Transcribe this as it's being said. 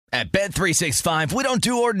At Bet365, we don't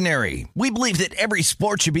do ordinary. We believe that every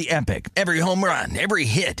sport should be epic. Every home run, every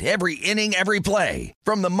hit, every inning, every play.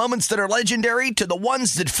 From the moments that are legendary to the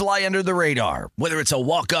ones that fly under the radar. Whether it's a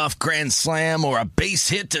walk-off grand slam or a base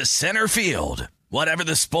hit to center field. Whatever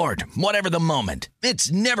the sport, whatever the moment.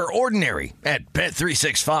 It's never ordinary at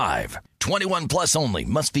Bet365. 21 plus only.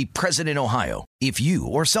 Must be present in Ohio. If you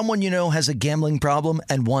or someone you know has a gambling problem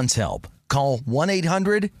and wants help, call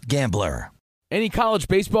 1-800-GAMBLER. Any college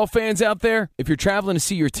baseball fans out there? If you're traveling to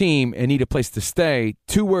see your team and need a place to stay,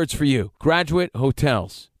 2 words for you: Graduate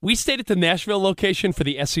Hotels. We stayed at the Nashville location for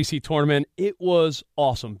the SEC tournament. It was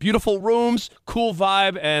awesome. Beautiful rooms, cool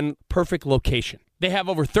vibe, and perfect location. They have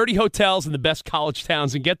over 30 hotels in the best college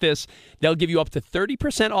towns, and get this, they'll give you up to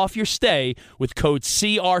 30% off your stay with code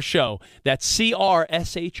CRSHOW. That's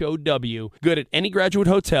CRSHOW. Good at any Graduate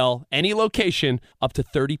Hotel, any location, up to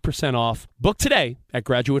 30% off. Book today at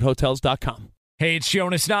graduatehotels.com. Hey, it's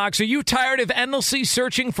Jonas Knox. Are you tired of endlessly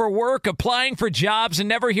searching for work, applying for jobs, and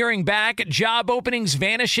never hearing back? Job openings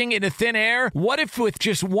vanishing into thin air? What if with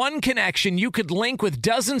just one connection, you could link with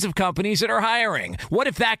dozens of companies that are hiring? What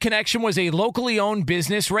if that connection was a locally owned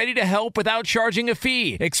business ready to help without charging a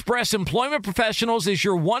fee? Express Employment Professionals is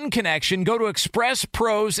your one connection. Go to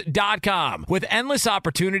expresspros.com. With endless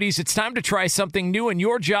opportunities, it's time to try something new in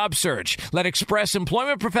your job search. Let Express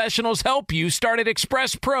Employment Professionals help you. Start at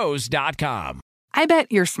expresspros.com. I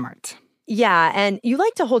bet you're smart. Yeah, and you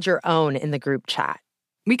like to hold your own in the group chat.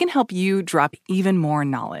 We can help you drop even more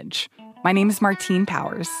knowledge. My name is Martine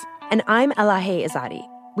Powers. And I'm Elahe Izadi.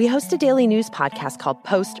 We host a daily news podcast called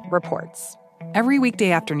Post Reports. Every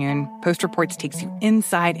weekday afternoon, Post Reports takes you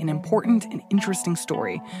inside an important and interesting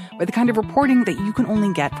story with the kind of reporting that you can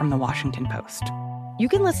only get from the Washington Post. You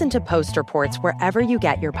can listen to Post Reports wherever you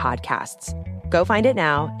get your podcasts. Go find it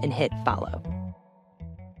now and hit follow.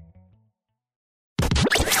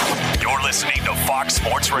 You're listening to Fox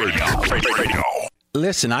Sports Radio.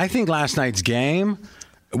 Listen, I think last night's game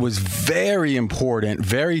was very important,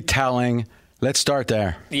 very telling. Let's start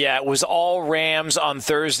there. Yeah, it was all Rams on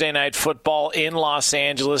Thursday Night Football in Los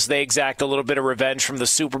Angeles. They exact a little bit of revenge from the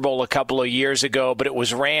Super Bowl a couple of years ago, but it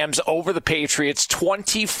was Rams over the Patriots.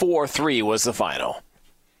 24-3 was the final.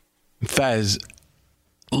 Fez,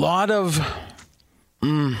 a lot of...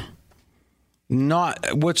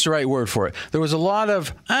 not, what's the right word for it? There was a lot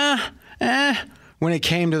of, when it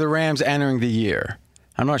came to the Rams entering the year.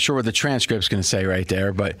 I'm not sure what the transcript's going to say right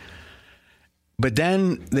there, but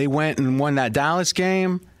then they went and won that Dallas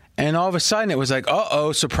game, and all of a sudden it was like,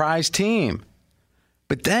 uh-oh, surprise team.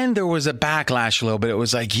 But then there was a backlash a little bit. It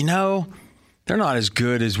was like, they're not as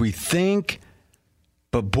good as we think.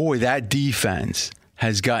 But boy, that defense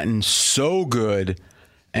has gotten so good.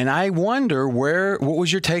 And I wonder, what was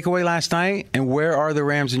your takeaway last night, and where are the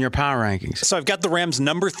Rams in your power rankings? So I've got the Rams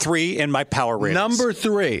number 3 in my power ratings. Number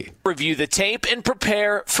 3. Review the tape and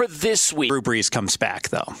prepare for this week. Drew Brees comes back,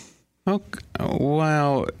 though. Okay.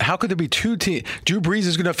 Well, how could there be 2 teams? Drew Brees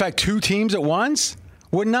is going to affect 2 teams at once?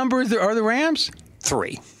 What number are the Rams?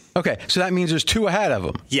 3. Okay, so that means there's 2 ahead of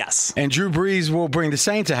them. Yes. And Drew Brees will bring the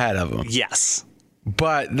Saints ahead of them. Yes.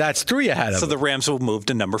 But that's 3 ahead of them. So the Rams will move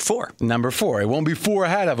to number 4. Number 4. It won't be 4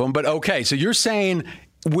 ahead of them. But okay, so you're saying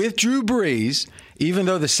with Drew Brees, even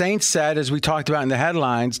though the Saints said, as we talked about in the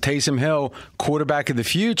headlines, Taysom Hill, quarterback of the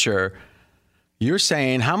future, you're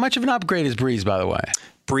saying how much of an upgrade is Brees, by the way?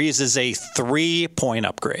 Brees is a 3-point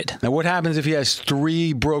upgrade. Now, what happens if he has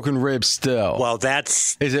 3 broken ribs still? Well,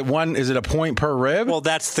 that's... Is it a point per rib? Well,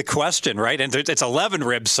 that's the question, right? And it's 11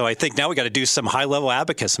 ribs, so I think now we got to do some high-level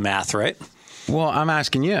abacus math, right? Well, I'm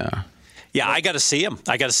asking you. Yeah, I got to see him.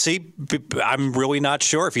 I got to see. I'm really not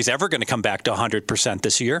sure if he's ever going to come back to 100%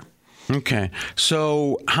 this year. Okay.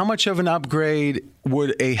 So how much of an upgrade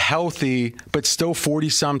would a healthy but still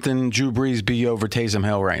 40-something Drew Brees be over Taysom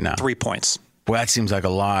Hill right now? 3 points. Well, that seems like a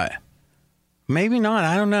lot. Maybe not.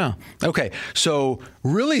 I don't know. Okay. So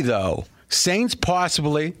really, though, Saints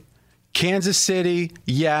possibly, Kansas City,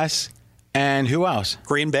 yes, and who else?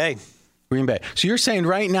 Green Bay. So you're saying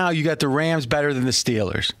right now you got the Rams better than the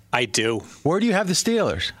Steelers? I do. Where do you have the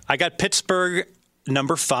Steelers? I got Pittsburgh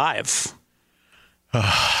number 5.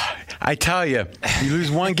 I tell you, you lose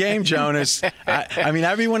one game, Jonas. I mean,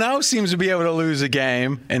 everyone else seems to be able to lose a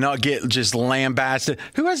game and not get just lambasted.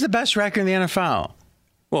 Who has the best record in the NFL?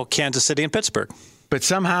 Well, Kansas City and Pittsburgh. But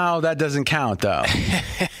somehow that doesn't count, though.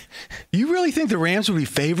 You really think the Rams would be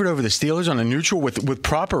favored over the Steelers on a neutral with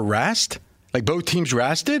proper rest? Like both teams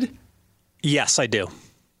rested? Yes, I do.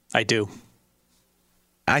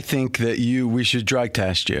 I think that we should drug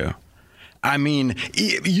test you. I mean,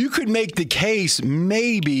 you could make the case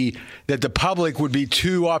maybe that the public would be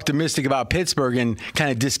too optimistic about Pittsburgh and kind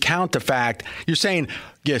of discount the fact. You're saying,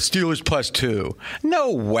 yeah, Steelers +2.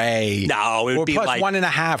 No way. No, it would be plus like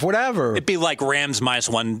 1.5, whatever. It'd be like Rams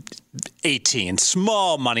 -118,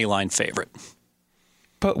 small money line favorite.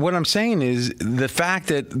 But what I'm saying is the fact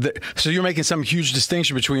that so you're making some huge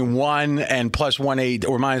distinction between 1 and +1.8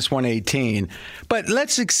 or -118. But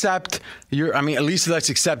let's accept at least let's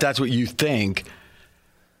accept that's what you think.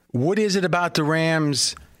 What is it about the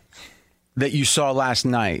Rams that you saw last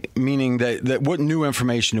night? Meaning that what new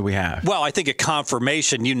information do we have? Well, I think a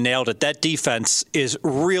confirmation, you nailed it. That defense is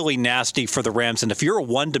really nasty for the Rams. And if you're a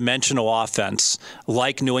one-dimensional offense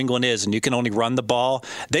like New England is and you can only run the ball,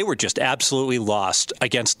 they were just absolutely lost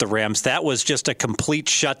against the Rams. That was just a complete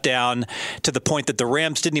shutdown to the point that the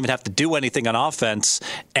Rams didn't even have to do anything on offense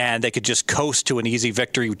and they could just coast to an easy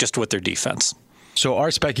victory just with their defense. So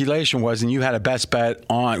our speculation was, and you had a best bet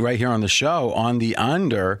on right here on the show, on the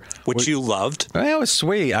under. Which you loved. Well, it was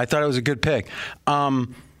sweet. I thought it was a good pick.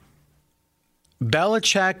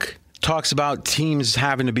 Belichick talks about teams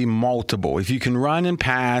having to be multiple. If you can run and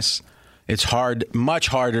pass, it's much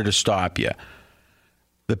harder to stop you.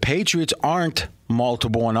 The Patriots aren't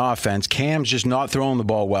multiple on offense. Cam's just not throwing the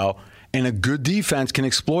ball well, and a good defense can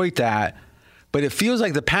exploit that. But it feels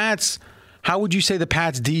like the Pats... How would you say the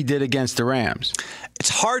Pats D did against the Rams? It's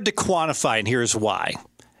hard to quantify, and here's why.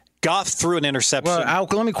 Goff threw an interception. Well, Al,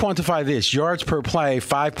 let me quantify this. Yards per play,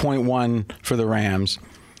 5.1 for the Rams,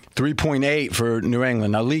 3.8 for New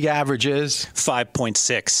England. Now, league average is?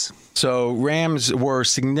 5.6. So Rams were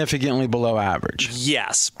significantly below average.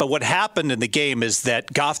 Yes, but what happened in the game is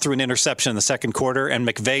that Goff threw an interception in the second quarter, and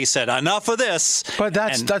McVay said, enough of this. But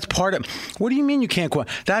that's part of – what do you mean you can't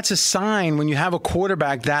 – that's a sign when you have a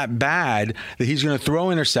quarterback that bad that he's going to throw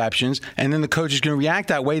interceptions, and then the coach is going to react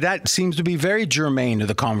that way. That seems to be very germane to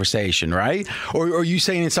the conversation, right? Or are you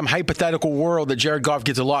saying in some hypothetical world that Jared Goff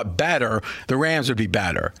gets a lot better, the Rams would be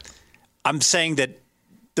better? I'm saying that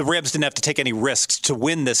the Rams didn't have to take any risks to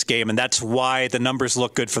win this game, and that's why the numbers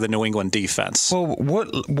look good for the New England defense. Well,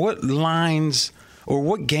 what lines or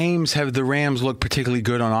what games have the Rams looked particularly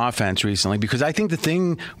good on offense recently? Because I think the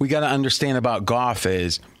thing we got to understand about Goff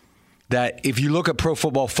is that if you look at Pro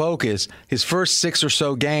Football Focus, his first 6 or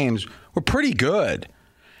so games were pretty good.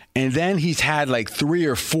 And then he's had like 3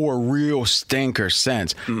 or 4 real stinkers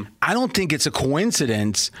since. I don't think it's a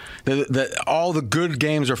coincidence that all the good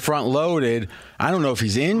games are front-loaded. I don't know if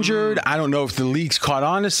he's injured. I don't know if the league's caught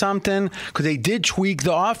on to something, because they did tweak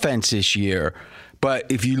the offense this year.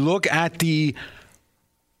 But if you look at the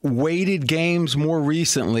weighted games more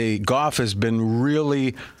recently, Goff has been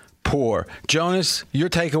really poor. Jonas, your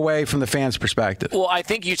takeaway from the fans' perspective. Well, I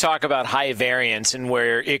think you talk about high variance and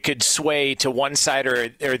where it could sway to one side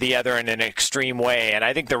or the other in an extreme way, and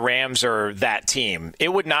I think the Rams are that team.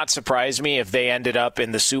 It would not surprise me if they ended up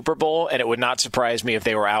in the Super Bowl, and it would not surprise me if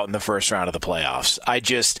they were out in the first round of the playoffs.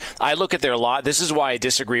 I look at their lot. This is why I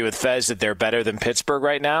disagree with Fez that they're better than Pittsburgh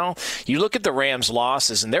right now. You look at the Rams'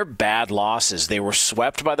 losses, and they're bad losses. They were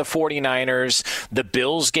swept by the 49ers. The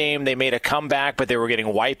Bills game, they made a comeback, but they were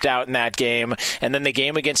getting wiped out in that game. And then the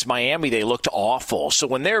game against Miami, they looked awful. So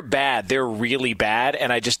when they're bad, they're really bad,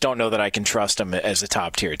 and I just don't know that I can trust them as a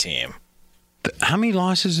top-tier team. How many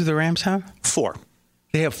losses do the Rams have? 4.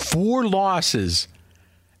 They have 4 losses,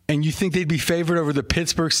 and you think they'd be favored over the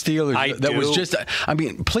Pittsburgh Steelers?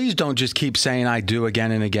 Please don't just keep saying I do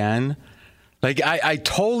again and again. Like, I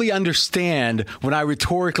totally understand when I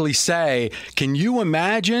rhetorically say, can you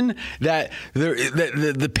imagine that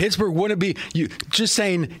the Pittsburgh wouldn't be just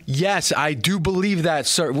saying, yes, I do believe that,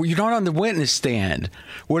 sir. Well, you're not on the witness stand.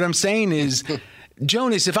 What I'm saying is,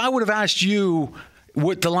 Jonas, if I would have asked you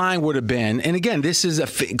what the line would have been, and again, this is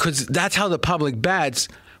because that's how the public bets,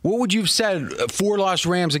 what would you have said? 4-loss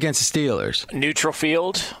Rams against the Steelers? Neutral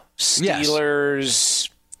field, Steelers, yes.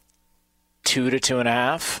 2 to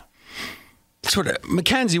 2.5.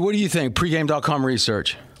 Mackenzie, what do you think? Pregame.com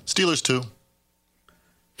research. Steelers 2.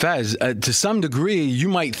 Fez, to some degree, you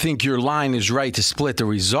might think your line is right to split the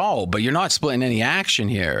result, but you're not splitting any action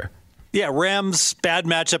here. Yeah, Rams, bad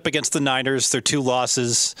matchup against the Niners. Their 2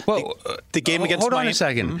 losses. Well, the game against Hold Miami. on a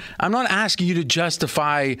second. Mm-hmm. I'm not asking you to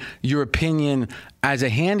justify your opinion as a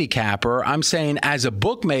handicapper. I'm saying as a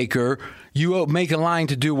bookmaker, you make a line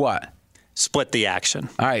to do what? Split the action.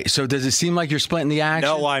 All right, so does it seem like you're splitting the action?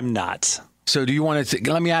 No, I'm not. So do you want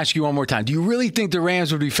to – let me ask you one more time. Do you really think the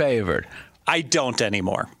Rams would be favored? I don't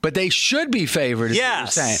anymore. But they should be favored.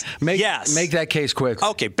 Yes. Make that case quick.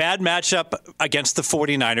 Okay, bad matchup against the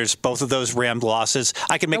 49ers, both of those Rams losses.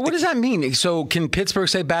 I can make. Now, what does that mean? So can Pittsburgh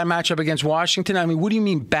say bad matchup against Washington? I mean, what do you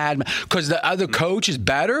mean bad? Because the other coach is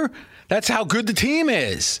better? That's how good the team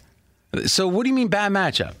is. So what do you mean bad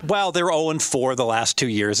matchup? Well, they're 0-4 the last 2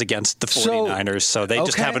 years against the 49ers, so they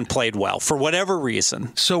just haven't played well for whatever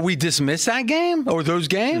reason. So we dismiss that game or those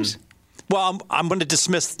games? Well, I'm going to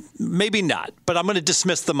dismiss, maybe not, but I'm going to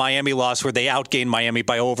dismiss the Miami loss where they outgained Miami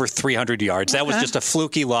by over 300 yards. That was just a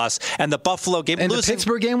fluky loss. And the Buffalo game. And the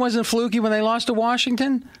Pittsburgh game wasn't fluky when they lost to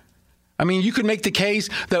Washington? I mean, you could make the case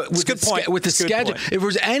that with the schedule, if there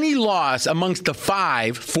was any loss amongst the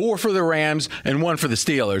 4 for the Rams and 1 for the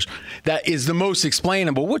Steelers, that is the most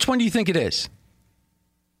explainable. Which one do you think it is?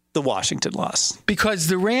 The Washington loss. Because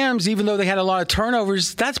the Rams, even though they had a lot of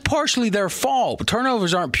turnovers, that's partially their fault.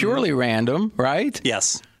 Turnovers aren't purely random, right?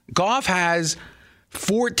 Yes. Goff has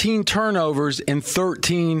 14 turnovers in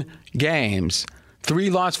 13 games, 3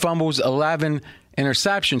 lost fumbles, 11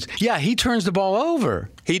 interceptions. Yeah, he turns the ball over.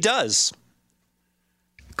 He does.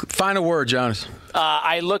 Final word, Jonas.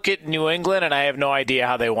 I look at New England, and I have no idea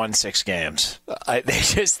how they won 6 games.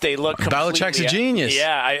 They look completely... Belichick's a genius.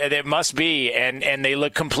 Yeah, it must be, and they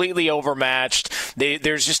look completely overmatched.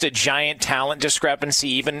 There's just a giant talent discrepancy,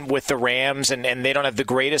 even with the Rams, and they don't have the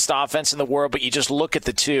greatest offense in the world, but you just look at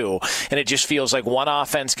the two, and it just feels like one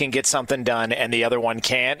offense can get something done, and the other one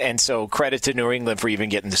can't, and so credit to New England for even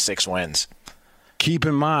getting to 6 wins. Keep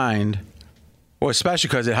in mind... Well, especially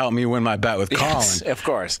because it helped me win my bet with Colin. Yes, of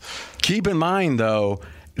course. Keep in mind, though,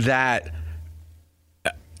 that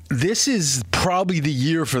this is probably the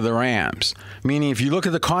year for the Rams. Meaning, if you look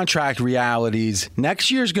at the contract realities, next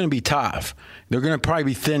year is going to be tough. They're going to probably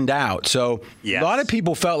be thinned out. So a lot of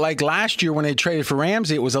people felt like last year when they traded for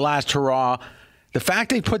Ramsey, it was the last hurrah. The fact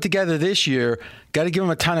they put together this year, got to give them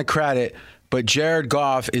a ton of credit. But Jared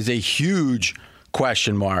Goff is a huge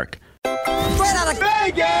question mark. Straight out of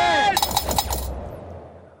Vegas!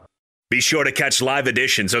 Be sure to catch live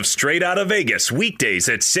editions of Straight Outta Vegas weekdays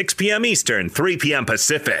at 6 p.m. Eastern, 3 p.m.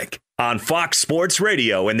 Pacific on Fox Sports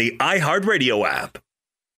Radio and the iHeartRadio app.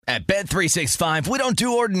 At Bet365, we don't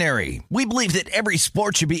do ordinary. We believe that every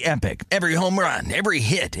sport should be epic. Every home run, every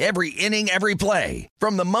hit, every inning, every play.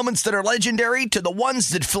 From the moments that are legendary to the ones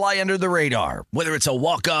that fly under the radar. Whether it's a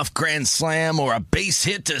walk-off grand slam or a base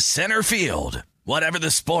hit to center field. Whatever the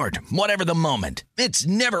sport, whatever the moment, it's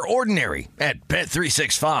never ordinary at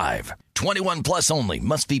Bet365. 21 plus only.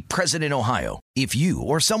 Must be present in Ohio. If you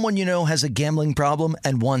or someone you know has a gambling problem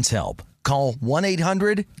and wants help, call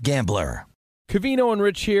 1-800-GAMBLER. Covino and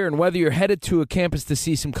Rich here, and whether you're headed to a campus to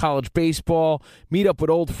see some college baseball, meet up with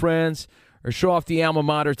old friends, or show off the alma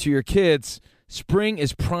mater to your kids, spring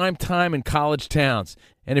is prime time in college towns.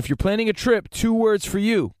 And if you're planning a trip, 2 words for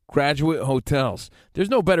you: Graduate Hotels. There's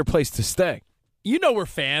no better place to stay. You know we're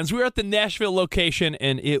fans. We were at the Nashville location,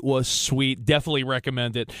 and it was sweet. Definitely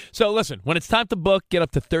recommend it. So listen, when it's time to book, get up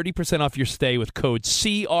to 30% off your stay with code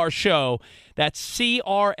CRSHOW. That's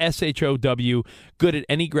CRSHOW. Good at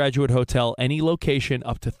any Graduate Hotel, any location,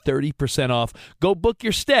 up to 30% off. Go book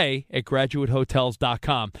your stay at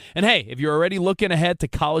graduatehotels.com. And hey, if you're already looking ahead to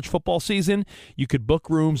college football season, you could book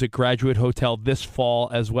rooms at Graduate Hotel this fall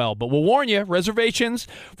as well. But we'll warn you, reservations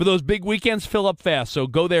for those big weekends fill up fast, so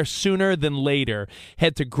go there sooner than later.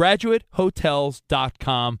 Head to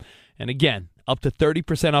graduatehotels.com. And again, up to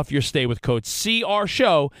 30% off your stay with code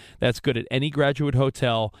CRSHOW. That's good at any Graduate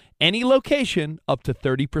Hotel, any location, up to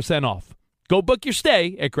 30% off. Go book your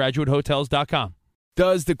stay at graduatehotels.com.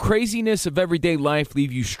 Does the craziness of everyday life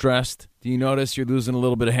leave you stressed? Do you notice you're losing a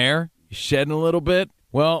little bit of hair? You're shedding a little bit?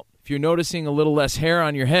 Well, if you're noticing a little less hair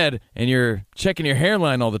on your head and you're checking your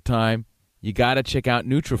hairline all the time, you got to check out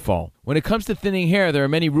Nutrafol. When it comes to thinning hair, there are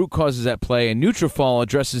many root causes at play, and Nutrafol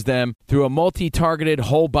addresses them through a multi-targeted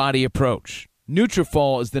whole-body approach.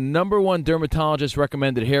 Nutrafol is the #1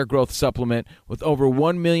 dermatologist-recommended hair growth supplement, with over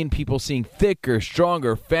 1 million people seeing thicker,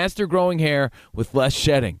 stronger, faster-growing hair with less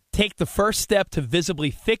shedding. Take the first step to visibly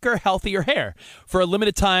thicker, healthier hair. For a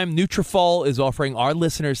limited time, Nutrafol is offering our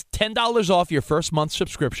listeners $10 off your first month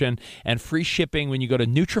subscription and free shipping when you go to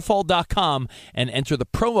Nutrafol.com and enter the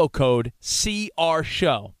promo code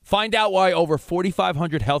CRSHOW. Find out why over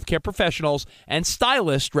 4,500 healthcare professionals and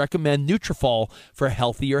stylists recommend Nutrafol for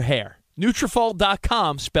healthier hair.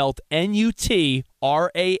 Nutrafol.com, spelled Nutrafol.com,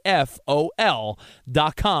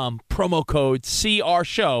 promo code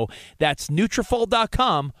CRSHOW. That's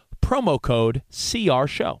Nutrafol.com, promo code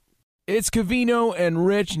CRSHOW. It's Covino and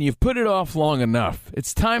Rich, and you've put it off long enough.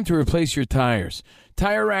 It's time to replace your tires.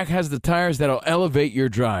 Tire Rack has the tires that'll elevate your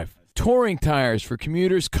drive. touring tires for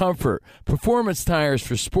commuters' comfort, performance tires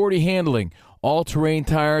for sporty handling, all-terrain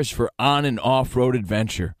tires for on- and off-road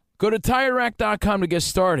adventure. Go to TireRack.com to get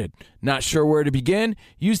started. Not sure where to begin?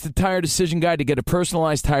 Use the Tire Decision Guide to get a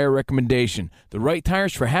personalized tire recommendation. The right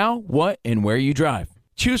tires for how, what, and where you drive.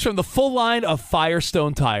 Choose from the full line of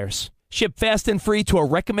Firestone tires. Ship fast and free to a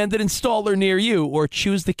recommended installer near you, or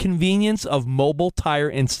choose the convenience of mobile tire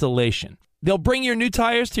installation. They'll bring your new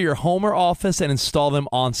tires to your home or office and install them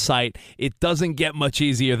on site. It doesn't get much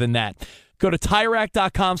easier than that. Go to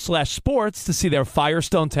TireRack.com/sports to see their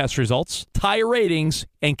Firestone test results, tire ratings,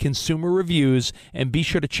 and consumer reviews, and be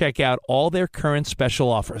sure to check out all their current special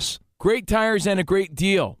offers. Great tires and a great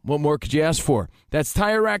deal. What more could you ask for? That's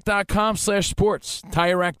TireRack.com/sports.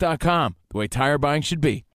 TireRack.com, the way tire buying should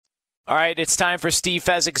be. All right, it's time for Steve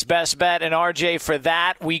Fezzik's Best Bet. And RJ, for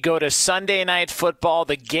that, we go to Sunday Night Football,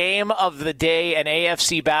 the game of the day, an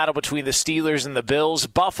AFC battle between the Steelers and the Bills.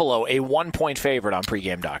 Buffalo, a 1-point favorite on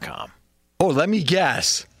pregame.com. Oh, let me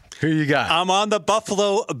guess. Who you got? I'm on the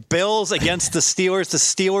Buffalo Bills against the Steelers. The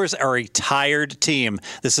Steelers are a tired team.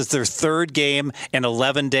 This is their third game in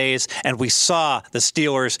 11 days, and we saw the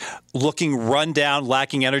Steelers looking run down,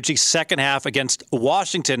 lacking energy. Second half against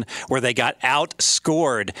Washington, where they got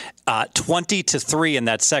outscored 20-3 in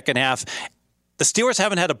that second half. The Steelers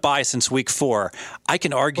haven't had a bye since week 4. I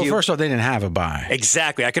can argue. Well, first of all, they didn't have a bye.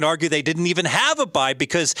 Exactly. I can argue they didn't even have a bye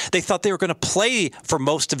because they thought they were going to play for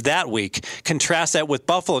most of that week. Contrast that with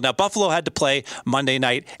Buffalo. Now, Buffalo had to play Monday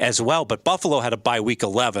night as well, but Buffalo had a bye week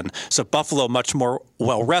 11. So Buffalo much more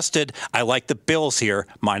well rested. I like the Bills here,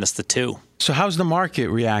 minus the 2. So how's the market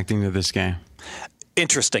reacting to this game?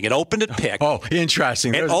 Interesting. It opened at pick. Oh,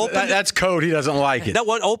 interesting. That's code. He doesn't like it. That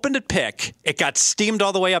one opened at pick. It got steamed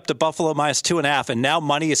all the way up to Buffalo minus 2.5, and now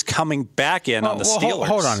money is coming back in on the Steelers.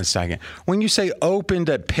 Hold on a second. When you say opened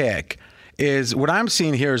at pick, is what I'm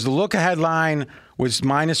seeing here is the look-ahead line was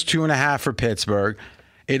minus 2.5 for Pittsburgh.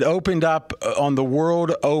 It opened up on the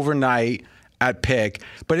World overnight at pick,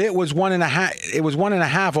 but it was 1.5. It was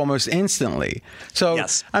 1.5 almost instantly. So,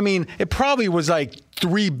 yes. I mean, it probably was like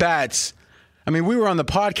 3 bets. I mean, we were on the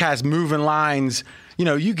podcast moving lines. You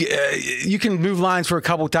know, you can move lines for a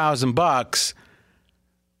couple $1,000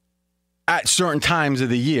 at certain times of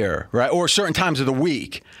the year, right? Or certain times of the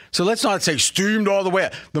week. So let's not say steamed all the way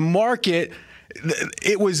up. The market,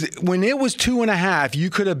 it was when it was 2.5,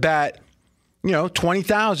 you could have bet,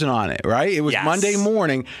 $20,000 on it, right? It was Monday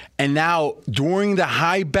morning, and now during the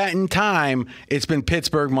high betting time, it's been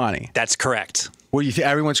Pittsburgh money. That's correct. What do you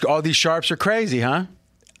think? All these sharps are crazy, huh?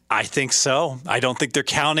 I think so. I don't think they're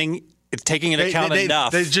taking into account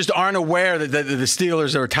enough. They just aren't aware that the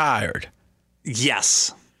Steelers are tired.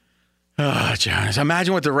 Yes. Oh, Jonas.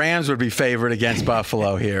 Imagine what the Rams would be favored against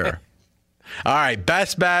Buffalo here. All right,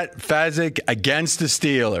 best bet, Fezzik against the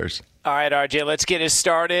Steelers. All right, RJ, let's get it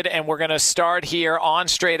started, and we're going to start here on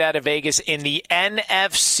Straight Out of Vegas in the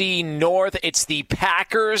NFC North. It's the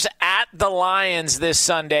Packers at the Lions this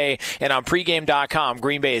Sunday, and on pregame.com,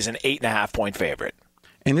 Green Bay is an 8.5-point favorite.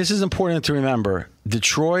 And this is important to remember.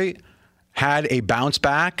 Detroit had a bounce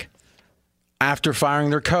back after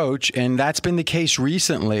firing their coach, and that's been the case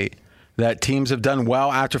recently, that teams have done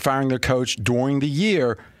well after firing their coach during the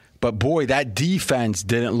year. But, boy, that defense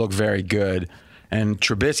didn't look very good. And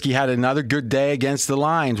Trubisky had another good day against the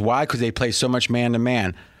Lions. Why? Because they play so much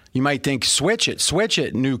man-to-man. You might think, switch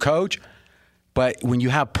it, new coach. But when you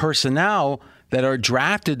have personnel that are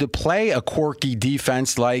drafted to play a quirky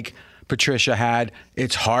defense like Patricia had,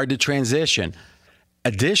 it's hard to transition.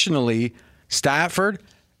 Additionally, Stafford,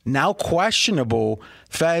 now questionable.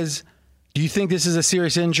 Fez, do you think this is a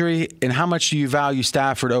serious injury? And how much do you value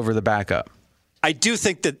Stafford over the backup? I do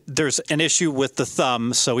think that there's an issue with the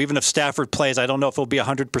thumb. So even if Stafford plays, I don't know if it'll be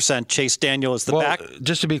 100%. Chase Daniel is the back.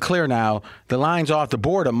 Just to be clear now, the line's off the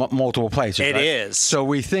board at multiple places. It is. So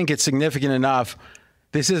we think it's significant enough.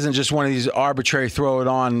 This isn't just one of these arbitrary throw it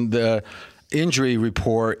on the injury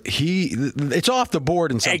report. It's off the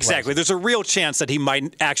board in some Exactly. places. There's a real chance that he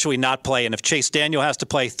might actually not play. And if Chase Daniel has to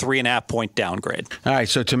play, 3.5-point downgrade. All right.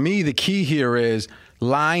 So to me, the key here is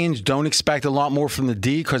Lions don't expect a lot more from the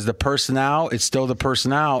D because the personnel, it's still the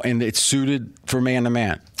personnel, and it's suited for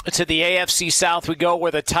man-to-man. To the AFC South we go,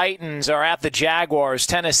 where the Titans are at the Jaguars.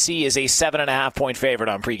 Tennessee is a 7.5-point favorite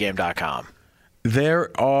on pregame.com.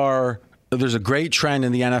 There's a great trend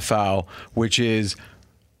in the NFL, which is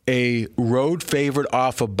a road favorite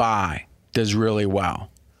off a bye does really well.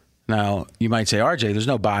 Now, you might say, RJ, there's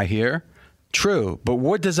no bye here. True, but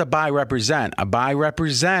what does a bye represent? A bye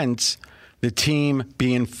represents the team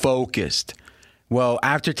being focused. Well,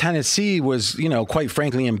 after Tennessee was, quite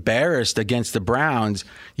frankly embarrassed against the Browns,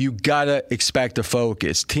 you got to expect a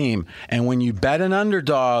focused team. And when you bet an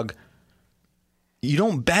underdog, you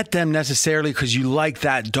don't bet them necessarily because you like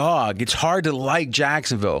that dog. It's hard to like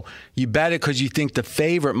Jacksonville. You bet it because you think the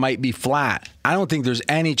favorite might be flat. I don't think there's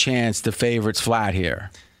any chance the favorite's flat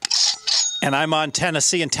here. And I'm on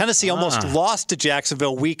Tennessee, and Tennessee almost lost to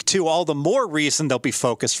Jacksonville week 2. All the more reason they'll be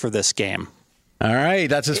focused for this game. All right,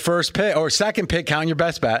 that's his first pick, or second pick, count your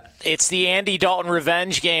best bet. It's the Andy Dalton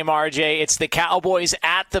revenge game, RJ. It's the Cowboys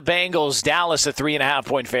at the Bengals. Dallas, a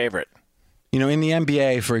 3.5-point favorite. In the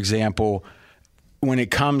NBA, for example, when it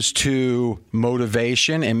comes to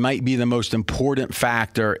motivation, it might be the most important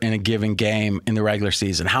factor in a given game in the regular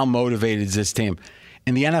season. How motivated is this team?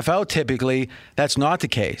 In the NFL, typically, that's not the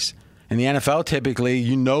case. In the NFL, typically,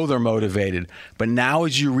 they're motivated. But now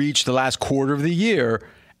as you reach the last quarter of the year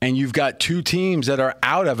and you've got two teams that are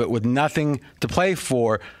out of it with nothing to play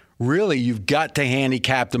for, really, you've got to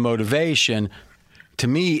handicap the motivation. To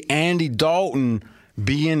me, Andy Dalton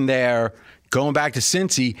being there, going back to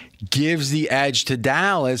Cincy, gives the edge to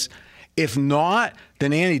Dallas. If not,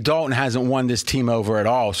 then Andy Dalton hasn't won this team over at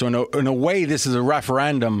all. So in a way, this is a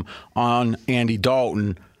referendum on Andy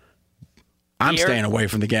Dalton. I'm staying away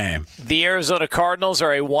from the game. The Arizona Cardinals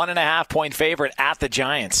are a 1.5-point favorite at the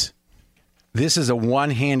Giants. This is a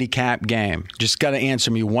one handicap game. Just got to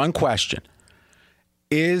answer me one question.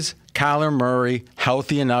 Is Kyler Murray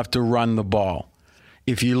healthy enough to run the ball?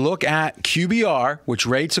 If you look at QBR, which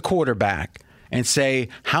rates a quarterback, and say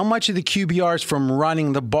how much of the QBR is from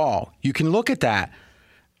running the ball, you can look at that.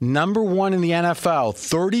 Number one in the NFL,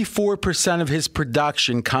 34% of his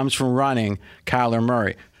production comes from running Kyler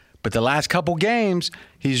Murray. But the last couple games,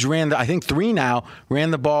 he's ran, I think 3 now,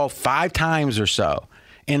 ran the ball 5 times or so.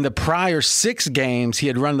 In the prior 6 games, he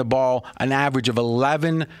had run the ball an average of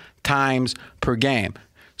 11 times per game.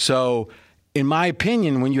 So, in my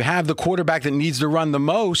opinion, when you have the quarterback that needs to run the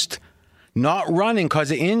most, not running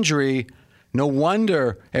because of injury, no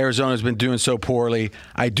wonder Arizona's been doing so poorly.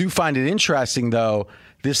 I do find it interesting, though.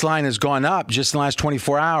 This line has gone up just in the last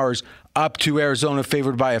 24 hours, up to Arizona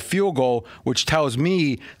favored by a field goal, which tells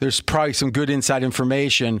me there's probably some good inside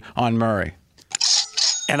information on Murray.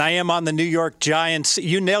 And I am on the New York Giants.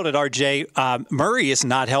 You nailed it, RJ. Murray is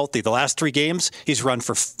not healthy. The last 3 games, he's run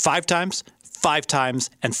for 5 times, 5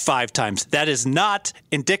 times, and 5 times. That is not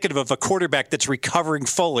indicative of a quarterback that's recovering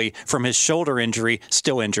fully from his shoulder injury,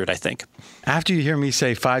 still injured, I think. After you hear me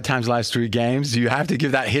say 5 times the last 3 games, you have to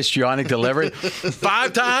give that histrionic delivery.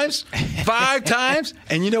 5 times, 5 times,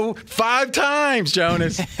 and 5 times,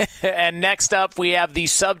 Jonas. And next up, we have the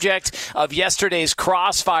subject of yesterday's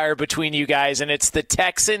crossfire between you guys, and it's the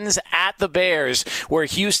Texans at the Bears, where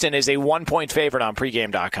Houston is a 1-point favorite on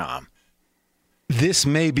pregame.com. This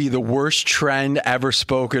may be the worst trend ever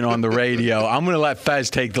spoken on the radio. I'm going to let Fez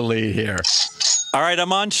take the lead here. All right,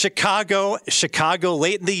 I'm on Chicago. Chicago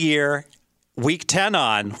late in the year, week 10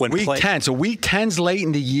 on. Week 10. So week 10's late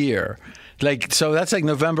in the year. So that's like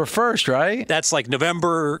November 1st, right? That's like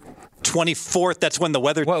November 24th. That's when the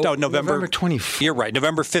weather... November 24th. You're right.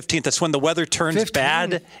 November 15th. That's when the weather turns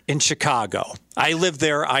bad in Chicago. I live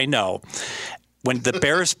there. I know. When the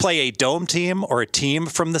Bears play a dome team or a team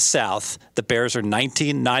from the South, the Bears are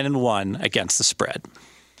 19-9-1 against the spread.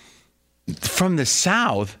 From the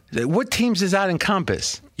South? What teams does that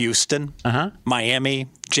encompass? Houston, Miami,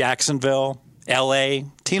 Jacksonville, L.A.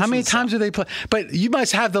 Teams. How many times do they play? But you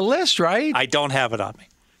must have the list, right? I don't have it on me.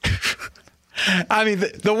 I mean,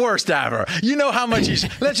 the worst ever. You know how much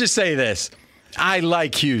let's just say this. I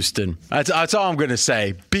like Houston. That's all I'm going to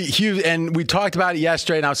say. And we talked about it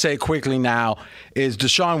yesterday, and I'll say it quickly now, is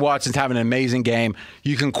Deshaun Watson's having an amazing game.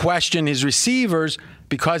 You can question his receivers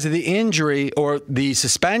because of the injury or the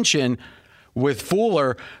suspension with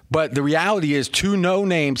Fuller, but the reality is 2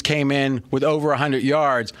 no-names came in with over 100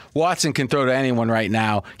 yards. Watson can throw to anyone right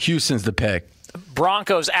now. Houston's the pick.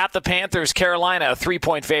 Broncos at the Panthers. Carolina, a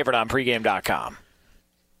 3-point favorite on pregame.com.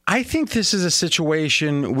 I think this is a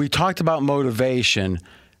situation, we talked about motivation.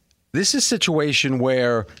 This is a situation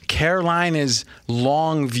where Carolina's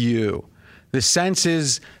long view. The sense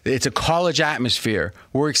is it's a college atmosphere.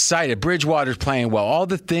 We're excited. Bridgewater's playing well. All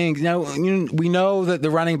the things. We know that the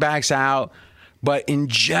running back's out, but in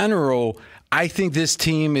general, I think this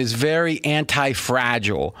team is very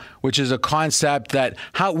anti-fragile, which is a concept that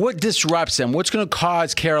what disrupts them? What's going to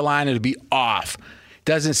cause Carolina to be off?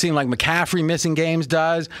 Doesn't seem like McCaffrey missing games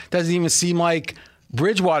does. Doesn't even seem like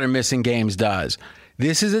Bridgewater missing games does.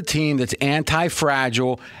 This is a team that's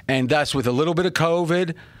anti-fragile, and thus with a little bit of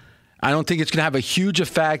COVID, I don't think it's going to have a huge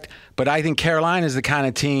effect, but I think Carolina is the kind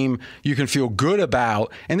of team you can feel good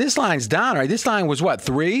about. And this line's down, right? This line was what,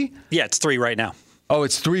 3? Yeah, it's 3 right now. Oh,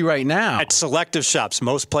 it's 3 right now. At selective shops.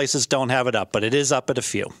 Most places don't have it up, but it is up at a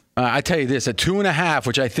few. I tell you this, at 2.5,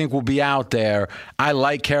 which I think will be out there, I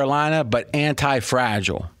like Carolina, but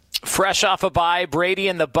anti-fragile. Fresh off a bye, Brady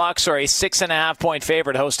and the Bucs are a 6.5-point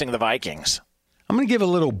favorite hosting the Vikings. I'm going to give a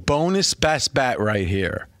little bonus best bet right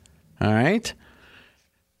here. All right?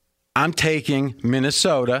 I'm taking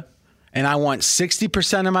Minnesota, and I want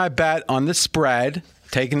 60% of my bet on the spread,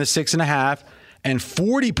 taking the 6.5, and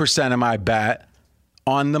 40% of my bet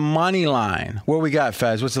on the money line. What we got,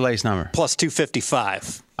 Fez? What's the latest number? Plus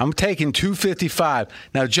 255. I'm taking 255.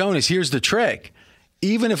 Now, Jonas, here's the trick.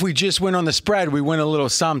 Even if we just win on the spread, we win a little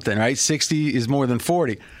something, right? 60 is more than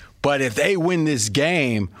 40. But if they win this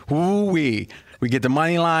game, we get the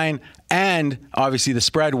money line and obviously the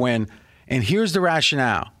spread win. And here's the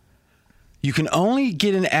rationale. You can only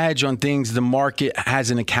get an edge on things the market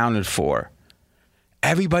hasn't accounted for.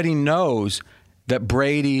 Everybody knows that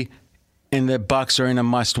Brady and the Bucs are in a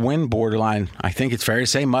must-win borderline. I think it's fair to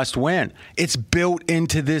say must-win. It's built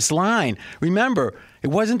into this line. Remember, it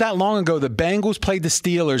wasn't that long ago the Bengals played the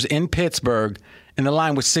Steelers in Pittsburgh, and the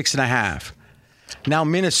line was 6.5. Now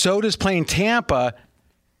Minnesota's playing Tampa,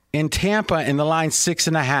 and the line's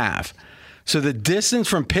 6.5. So the distance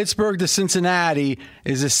from Pittsburgh to Cincinnati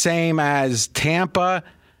is the same as Tampa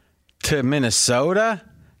to Minnesota?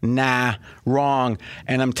 Nah, wrong.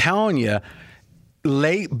 And I'm telling you,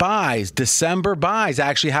 late buys, December buys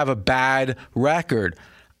actually have a bad record.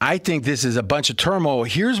 I think this is a bunch of turmoil.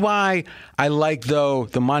 Here's why I like, though,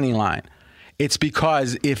 the money line. It's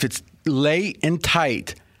because if it's late and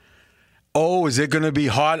tight, is it going to be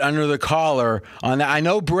hot under the collar on that? I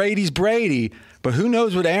know Brady's Brady, but who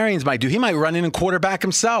knows what Arians might do? He might run in and quarterback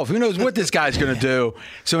himself. Who knows what this guy's going to do?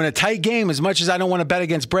 So in a tight game, as much as I don't want to bet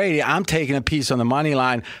against Brady, I'm taking a piece on the money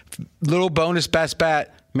line. Little bonus best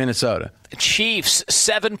bet, Minnesota. Chiefs,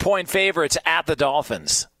 7-point favorites at the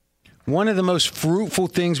Dolphins. One of the most fruitful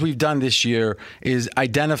things we've done this year is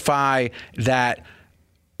identify that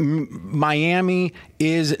Miami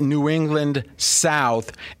is New England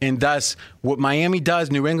South, and thus what Miami does,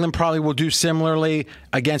 New England probably will do similarly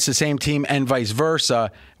against the same team and vice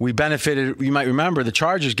versa. We benefited, you might remember the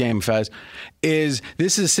Chargers game, Fez, this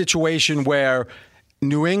is a situation where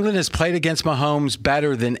New England has played against Mahomes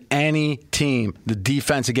better than any team. The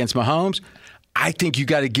defense against Mahomes, I think you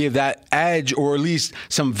got to give that edge or at least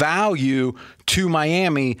some value to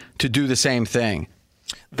Miami to do the same thing.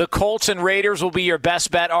 The Colts and Raiders will be your best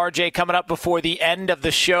bet, RJ, coming up before the end of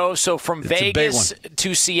the show. So from Vegas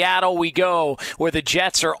to Seattle we go, where the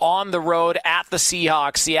Jets are on the road at the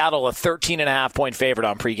Seahawks. Seattle, a 13.5-point favorite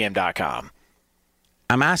on pregame.com.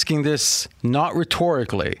 I'm asking this not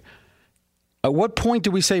rhetorically. At what point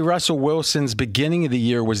do we say Russell Wilson's beginning of the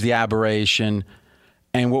year was the aberration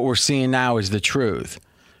and what we're seeing now is the truth?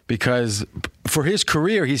 Because for his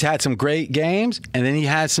career, he's had some great games, and then he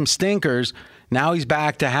had some stinkers. Now he's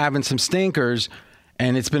back to having some stinkers,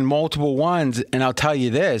 and it's been multiple ones. And I'll tell you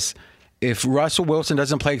this, if Russell Wilson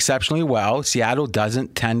doesn't play exceptionally well, Seattle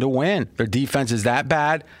doesn't tend to win. Their defense is that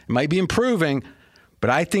bad. It might be improving, but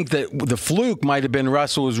I think that the fluke might have been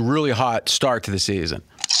Russell's really hot start to the season.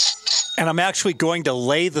 And I'm actually going to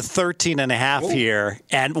lay the 13.5 here.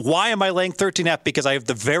 And why am I laying 13.5? Because I have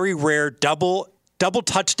the very rare double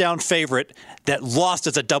touchdown favorite that lost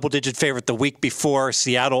as a double-digit favorite the week before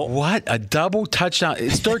Seattle. What? A double touchdown?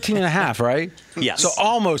 It's 13.5, right? Yes. So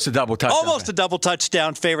almost a double touchdown. Almost a double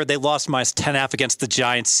touchdown favorite. They lost minus 10.5 against the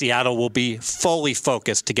Giants. Seattle will be fully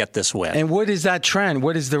focused to get this win. And what is that trend?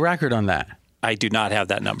 What is the record on that? I do not have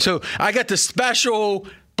that number. So I got the special,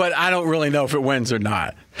 but I don't really know if it wins or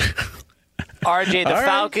not.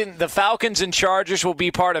 RJ, the Falcons and Chargers will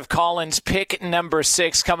be part of Colin's pick number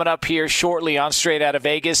 6 coming up here shortly on Straight Out of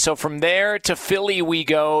Vegas. So from there to Philly we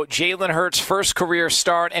go. Jalen Hurts' first career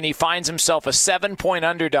start, and he finds himself a 7-point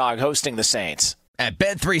underdog hosting the Saints. At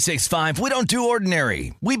Bet365, we don't do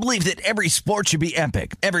ordinary. We believe that every sport should be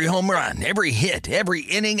epic. Every home run, every hit, every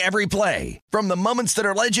inning, every play. From the moments that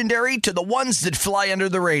are legendary to the ones that fly under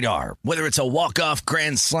the radar. Whether it's a walk-off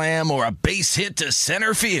grand slam or a base hit to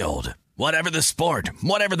center field. Whatever the sport,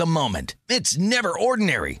 whatever the moment, it's never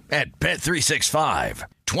ordinary at Bet365.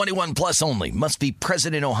 21 plus only. Must be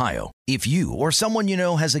present in Ohio. If you or someone you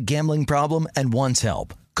know has a gambling problem and wants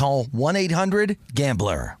help, call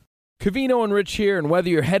 1-800-GAMBLER. Covino and Rich here, and whether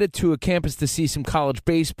you're headed to a campus to see some college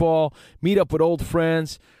baseball, meet up with old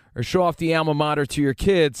friends, or show off the alma mater to your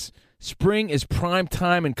kids, spring is prime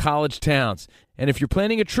time in college towns. And if you're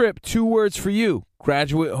planning a trip, 2 words for you: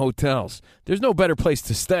 Graduate Hotels. There's no better place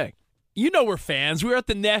to stay. You know we're fans. We were at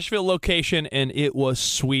the Nashville location, and it was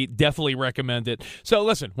sweet. Definitely recommend it. So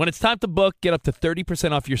listen, when it's time to book, get up to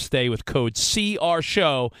 30% off your stay with code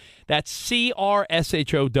CRSHOW. That's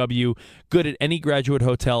CRSHOW. Good at any Graduate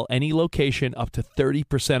Hotel, any location, up to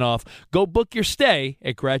 30% off. Go book your stay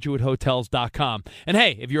at graduatehotels.com. And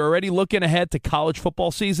hey, if you're already looking ahead to college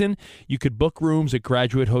football season, you could book rooms at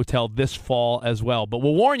Graduate Hotel this fall as well. But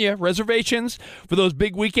we'll warn you, reservations for those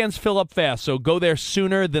big weekends fill up fast, so go there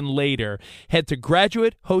sooner than later. Head to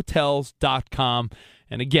graduatehotels.com.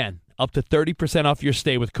 And again, up to 30% off your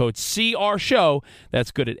stay with code CRSHOW.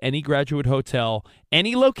 That's good at any Graduate Hotel,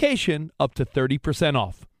 any location, up to 30%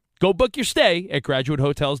 off. Go book your stay at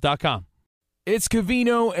graduatehotels.com. It's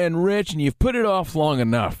Covino and Rich, and you've put it off long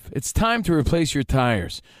enough. It's time to replace your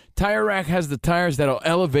tires. Tire Rack has the tires that'll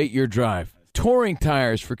elevate your drive. Touring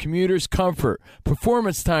tires for commuters' comfort,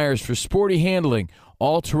 performance tires for sporty handling,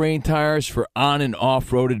 all-terrain tires for on- and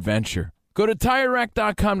off-road adventure. Go to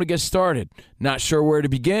TireRack.com to get started. Not sure where to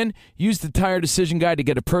begin? Use the Tire Decision Guide to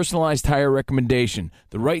get a personalized tire recommendation.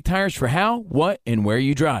 The right tires for how, what, and where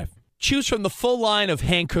you drive. Choose from the full line of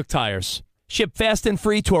Hankook tires. Ship fast and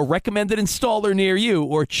free to a recommended installer near you,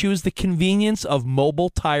 or choose the convenience of mobile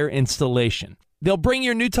tire installation. They'll bring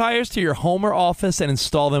your new tires to your home or office and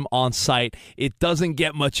install them on site. It doesn't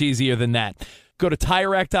get much easier than that. Go to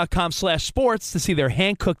TireRack.com/sports to see their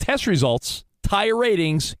Hankook test results, tire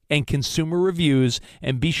ratings, and consumer reviews,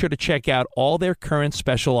 and be sure to check out all their current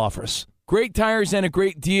special offers. Great tires and a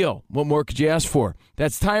great deal. What more could you ask for?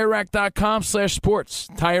 That's TireRack.com/sports.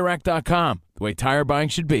 TireRack.com, the way tire buying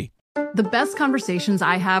should be. The best conversations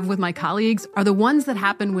I have with my colleagues are the ones that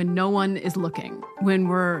happen when no one is looking, when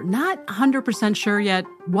we're not 100% sure yet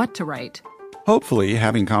what to write. Hopefully,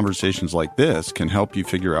 having conversations like this can help you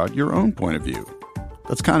figure out your own point of view.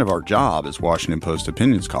 That's kind of our job as Washington Post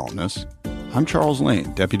opinions columnists. I'm Charles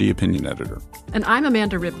Lane, Deputy Opinion Editor. And I'm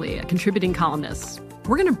Amanda Ripley, a contributing columnist.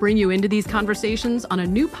 We're going to bring you into these conversations on a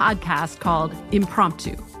new podcast called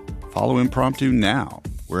Impromptu. Follow Impromptu now,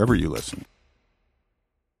 wherever you listen.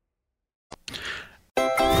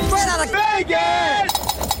 Straight out of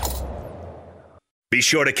Vegas! Be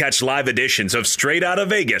sure to catch live editions of Straight Outta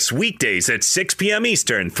Vegas weekdays at 6 p.m.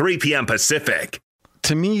 Eastern, 3 p.m. Pacific.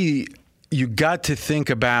 To me, you got to think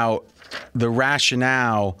about the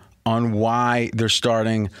rationale on why they're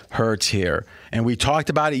starting Hurts here. And we talked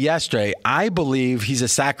about it yesterday. I believe he's a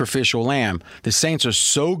sacrificial lamb. The Saints are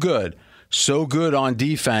so good on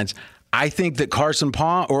defense. I think that Carson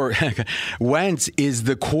Palmer or Wentz is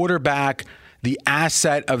the quarterback, the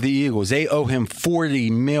asset of the Eagles. They owe him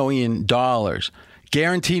 $40 million.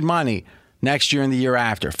 Guaranteed money next year and the year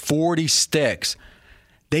after. 40 sticks.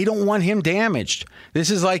 They don't want him damaged.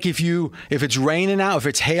 This is like if it's raining out, if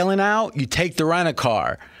it's hailing out, you take the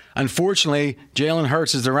rent-a-car. Unfortunately, Jalen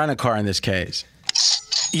Hurts is the rent-a-car in this case.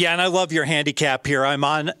 Yeah, and I love your handicap here. I'm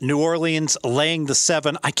on New Orleans laying the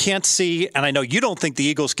 7. I can't see, and I know you don't think the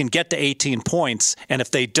Eagles can get to 18 points, and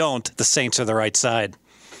if they don't, the Saints are the right side.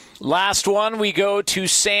 Last one, we go to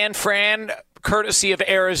San Fran, courtesy of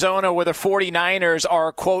Arizona, where the 49ers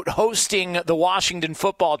are, quote, hosting the Washington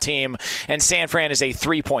football team, and San Fran is a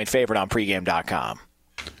 3-point favorite on pregame.com.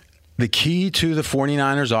 The key to the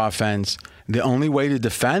 49ers offense, the only way to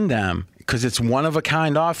defend them, because it's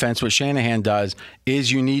one-of-a-kind offense, what Shanahan does,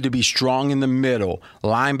 is you need to be strong in the middle,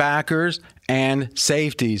 linebackers and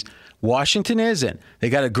safeties. Washington isn't. They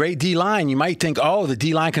got a great D-line. You might think, oh, the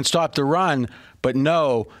D-line can stop the run, but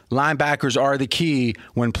no, linebackers are the key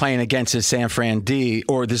when playing against the San Fran D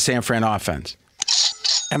or the San Fran offense.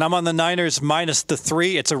 And I'm on the Niners minus the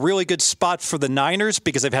 3. It's a really good spot for the Niners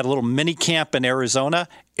because they've had a little mini camp in Arizona.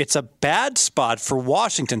 It's a bad spot for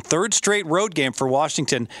Washington. Third straight road game for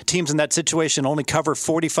Washington. Teams in that situation only cover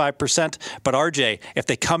 45%. But RJ, if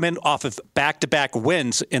they come in off of back-to-back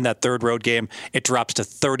wins in that third road game, it drops to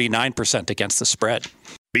 39% against the spread.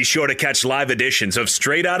 Be sure to catch live editions of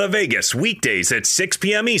Straight Outta Vegas weekdays at 6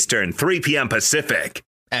 p.m. Eastern, 3 p.m. Pacific.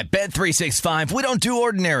 At Bet365, we don't do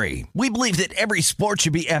ordinary. We believe that every sport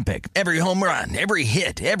should be epic. Every home run, every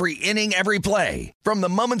hit, every inning, every play. From the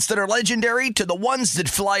moments that are legendary to the ones that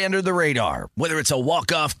fly under the radar. Whether it's a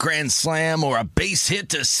walk-off grand slam or a base hit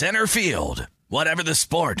to center field. Whatever the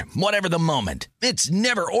sport, whatever the moment. It's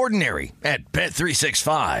never ordinary at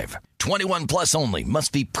Bet365. 21 plus only.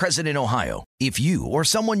 Must be present in Ohio. If you or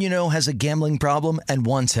someone you know has a gambling problem and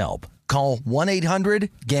wants help, call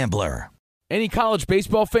 1-800-GAMBLER. Any college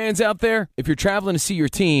baseball fans out there? If you're traveling to see your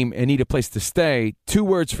team and need a place to stay, 2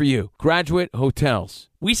 words for you: Graduate Hotels.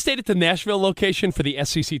 We stayed at the Nashville location for the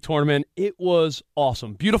SEC tournament. It was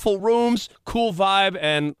awesome. Beautiful rooms, cool vibe,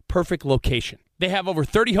 and perfect location. They have over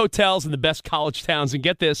 30 hotels in the best college towns. And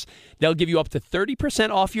get this, they'll give you up to 30%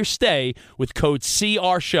 off your stay with code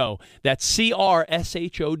CRSHOW. That's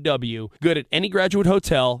CRSHOW. Good at any Graduate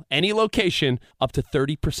Hotel, any location, up to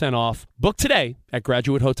 30% off. Book today at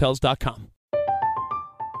graduatehotels.com.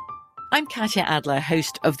 I'm Katya Adler,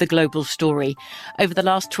 host of The Global Story. Over the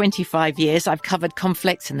last 25 years, I've covered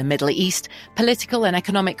conflicts in the Middle East, political and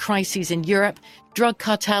economic crises in Europe, drug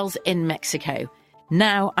cartels in Mexico.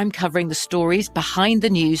 Now I'm covering the stories behind the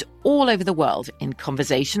news all over the world in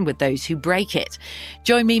conversation with those who break it.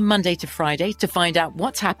 Join me Monday to Friday to find out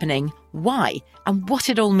what's happening, why, and what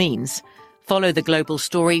it all means. Follow The Global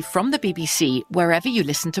Story from the BBC wherever you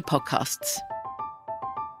listen to podcasts.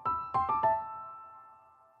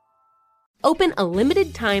 Open a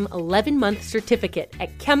limited-time 11-month certificate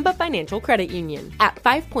at Kemba Financial Credit Union. At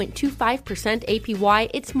 5.25% APY,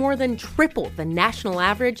 it's more than triple the national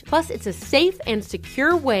average, plus it's a safe and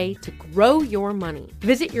secure way to grow your money.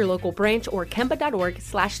 Visit your local branch or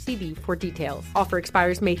kemba.org/cb for details. Offer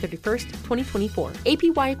expires May 31st, 2024.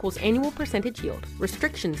 APY equals annual percentage yield.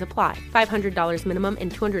 Restrictions apply. $500 minimum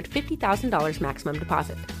and $250,000 maximum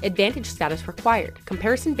deposit. Advantage status required.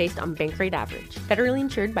 Comparison based on bank rate average. Federally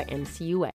insured by NCUA.